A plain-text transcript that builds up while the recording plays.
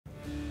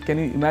can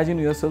you imagine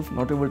yourself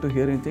not able to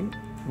hear anything?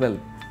 Well,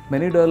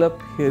 many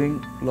develop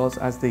hearing loss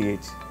as they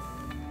age.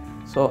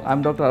 So, I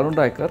am Dr. Arun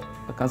Raykar,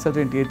 a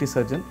consultant TAT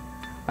surgeon.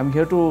 I am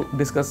here to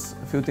discuss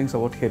a few things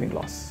about hearing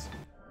loss.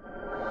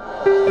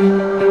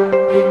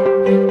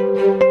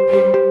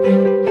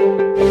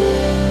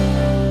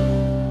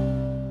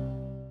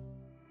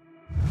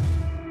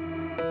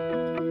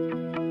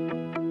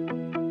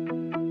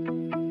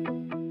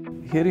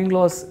 Hearing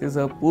loss is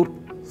a poor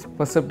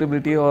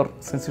perceptibility or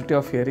sensitivity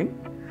of hearing.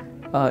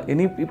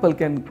 Any people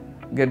can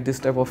get this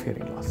type of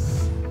hearing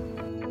loss.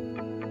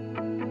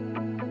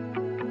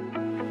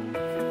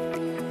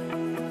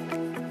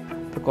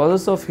 The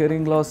causes of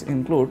hearing loss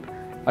include,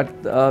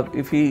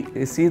 if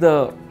we see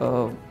the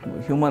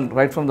human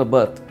right from the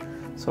birth,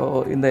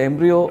 so in the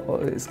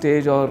embryo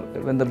stage or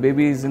when the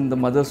baby is in the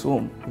mother's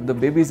womb, if the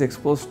baby is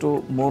exposed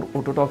to more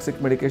ototoxic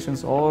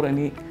medications or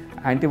any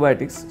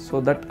antibiotics, so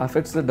that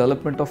affects the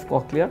development of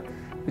cochlea,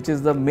 which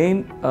is the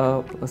main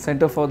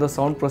center for the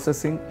sound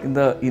processing in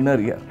the inner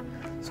ear.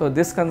 So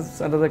this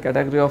comes under the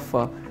category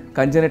of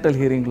congenital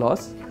hearing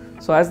loss.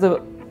 So as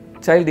the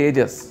child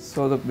ages,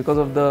 so because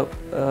of the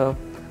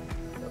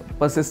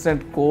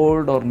persistent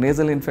cold or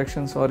nasal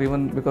infections or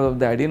even because of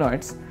the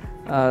adenoids,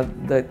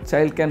 the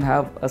child can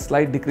have a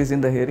slight decrease in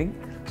the hearing.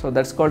 So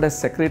that's called as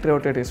secretory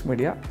otitis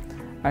media,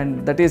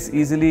 and that is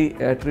easily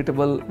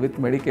treatable with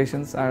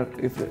medications.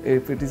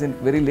 If it is in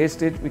very late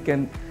stage, we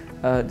can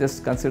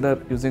just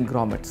consider using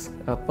grommets.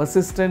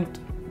 Persistent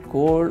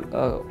cold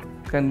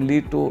can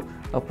lead to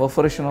a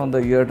perforation on the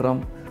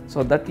eardrum.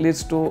 So that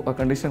leads to a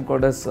condition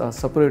called as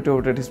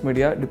suppurative otitis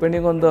media.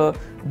 Depending on the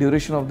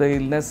duration of the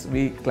illness,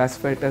 we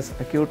classify it as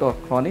acute or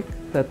chronic.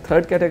 The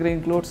third category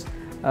includes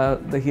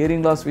the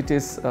hearing loss which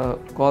is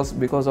caused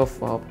because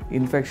of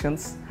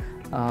infections,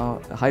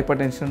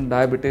 hypertension,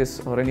 diabetes,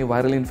 or any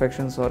viral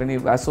infections or any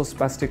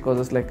vasospastic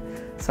causes like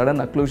sudden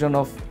occlusion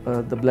of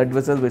the blood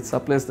vessel which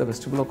supplies the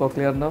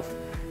vestibulocochlear nerve,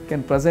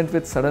 can present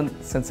with sudden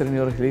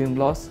sensorineural hearing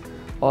loss,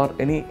 or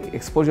any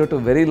exposure to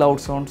very loud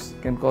sounds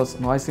can cause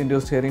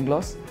noise-induced hearing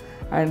loss.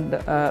 And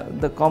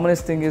the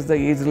commonest thing is the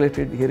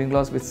age-related hearing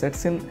loss, which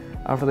sets in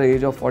after the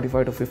age of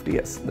 45 to 50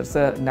 years. That's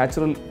a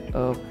natural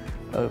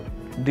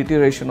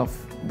deterioration of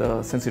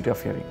the sensitivity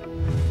of hearing.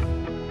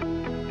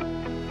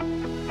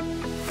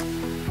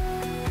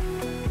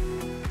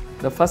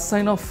 The first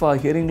sign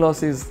of hearing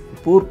loss is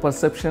poor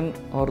perception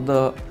or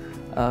the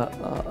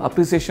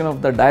appreciation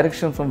of the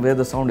direction from where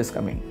the sound is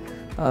coming.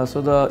 So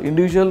the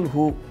individual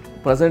who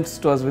presents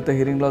to us with a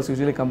hearing loss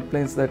usually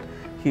complains that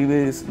he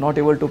is not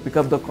able to pick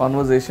up the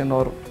conversation,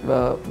 or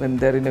when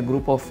they are in a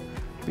group of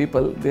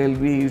people, they will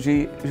be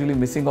usually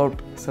missing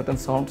out certain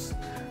sounds,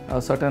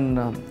 certain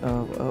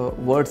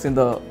words in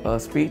the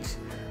speech,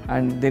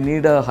 and they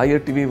need a higher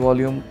TV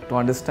volume to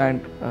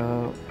understand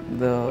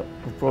the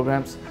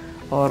programs.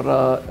 Or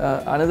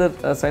another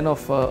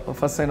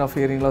first sign of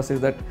hearing loss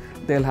is that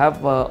they will have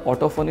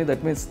autophony.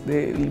 That means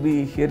they will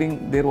be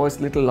hearing their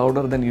voice little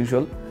louder than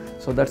usual.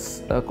 So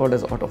that's called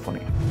as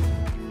autophony.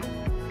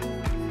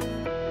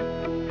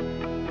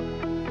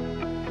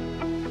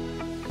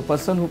 The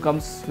person who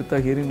comes with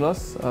a hearing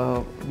loss,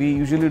 we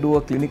usually do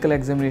a clinical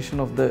examination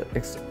of the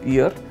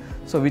ear,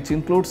 so which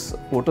includes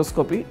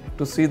otoscopy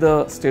to see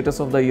the status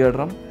of the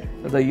eardrum.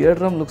 If the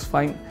eardrum looks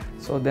fine,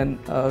 so then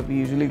we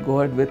usually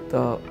go ahead with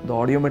the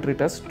audiometry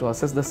test to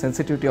assess the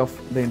sensitivity of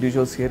the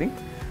individual's hearing.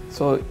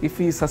 So if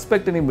we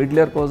suspect any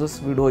mid-layer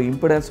causes, we do a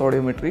impedance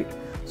audiometry.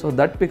 So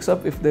that picks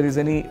up if there is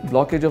any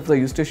blockage of the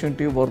eustachian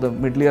tube or the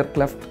mid-layer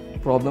cleft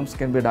problems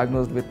can be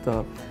diagnosed with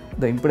the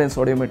impedance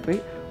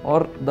audiometry,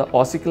 or the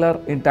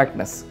ossicular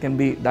intactness can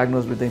be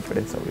diagnosed with the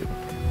impedance audiometry.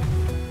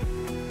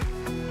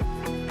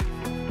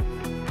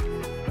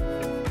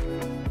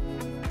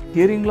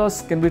 Hearing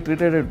loss can be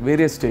treated at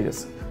various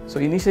stages. So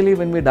initially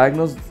when we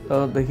diagnose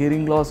the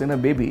hearing loss in a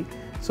baby,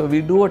 so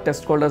we do a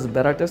test called as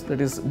BERA test,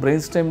 that is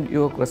brainstem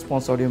evoked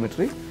response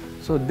audiometry.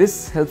 So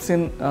this helps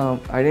in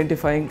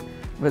identifying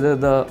whether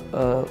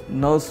the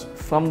nerves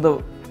from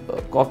the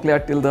cochlea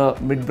till the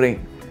midbrain,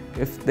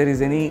 if there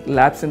is any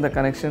lapse in the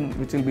connection,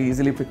 which will be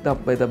easily picked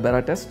up by the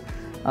BERA test.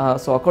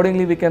 So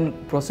accordingly we can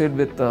proceed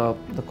with the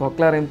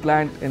cochlear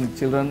implant in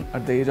children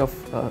at the age of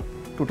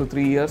 2 to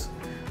 3 years.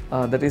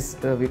 That is,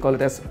 we call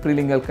it as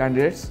prelingual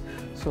candidates.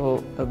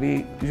 So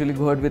we usually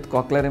go ahead with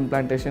cochlear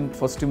implantation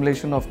for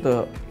stimulation of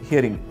the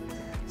hearing.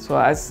 So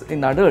as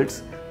in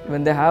adults,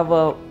 when they have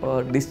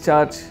a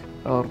discharge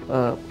or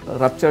a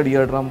ruptured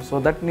eardrum, so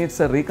that needs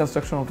a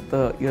reconstruction of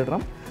the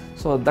eardrum.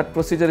 So that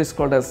procedure is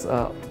called as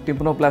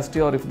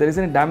tympanoplasty, or if there is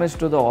any damage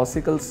to the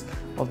ossicles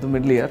of the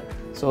middle ear,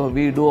 so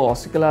we do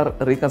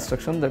ossicular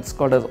reconstruction, that's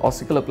called as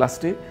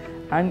ossiculoplasty.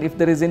 And if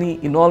there is any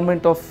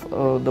involvement of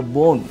the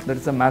bone, that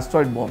is a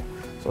mastoid bone,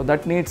 so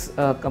that needs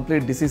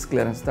complete disease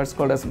clearance, that's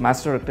called as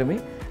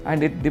mastoidectomy,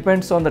 and it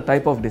depends on the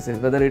type of disease,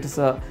 whether it is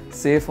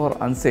safe or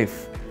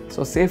unsafe.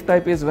 So safe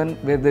type is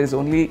where there is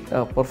only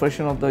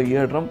perforation of the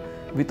eardrum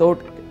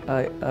without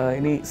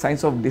any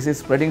signs of disease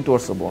spreading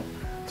towards the bone.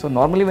 So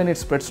normally when it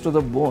spreads to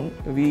the bone,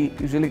 we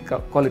usually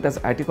call it as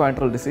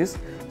atticoantral disease.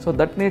 So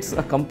that needs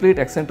a complete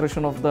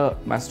excenteration of the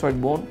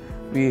mastoid bone.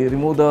 We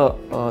remove the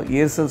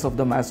ear cells of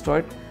the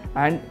mastoid,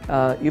 and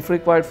if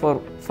required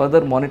for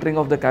further monitoring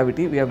of the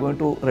cavity, we are going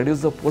to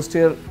reduce the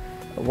posterior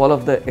wall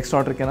of the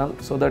extraordinary canal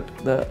so that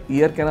the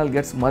ear canal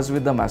gets merged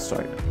with the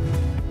mastoid.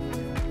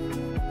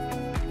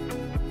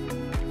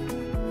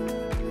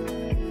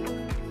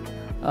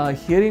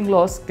 Hearing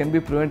loss can be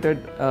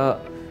prevented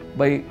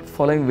by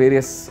following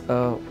various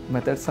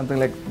methods, something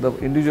like the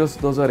individuals,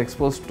 those who are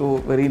exposed to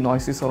very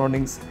noisy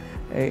surroundings,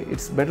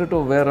 it's better to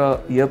wear a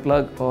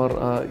earplug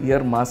or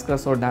ear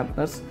maskers or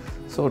dampeners,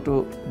 so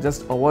to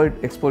just avoid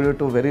exposure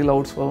to very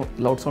loud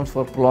sounds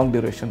for prolonged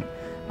duration.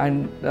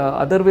 And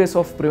other ways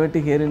of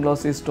preventing hearing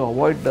loss is to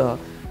avoid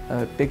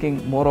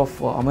taking more of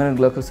amino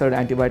glycoside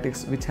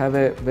antibiotics, which have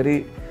a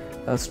very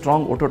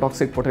strong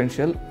ototoxic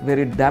potential where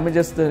it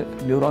damages the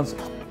neurons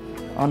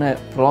on a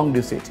prolonged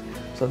usage.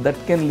 So that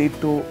can lead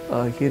to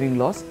hearing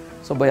loss.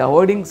 So by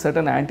avoiding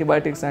certain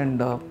antibiotics and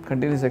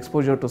continuous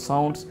exposure to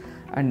sounds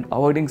and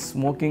avoiding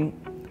smoking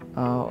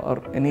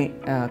or any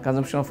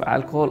consumption of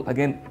alcohol,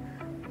 again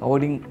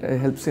avoiding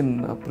helps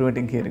in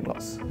preventing hearing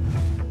loss.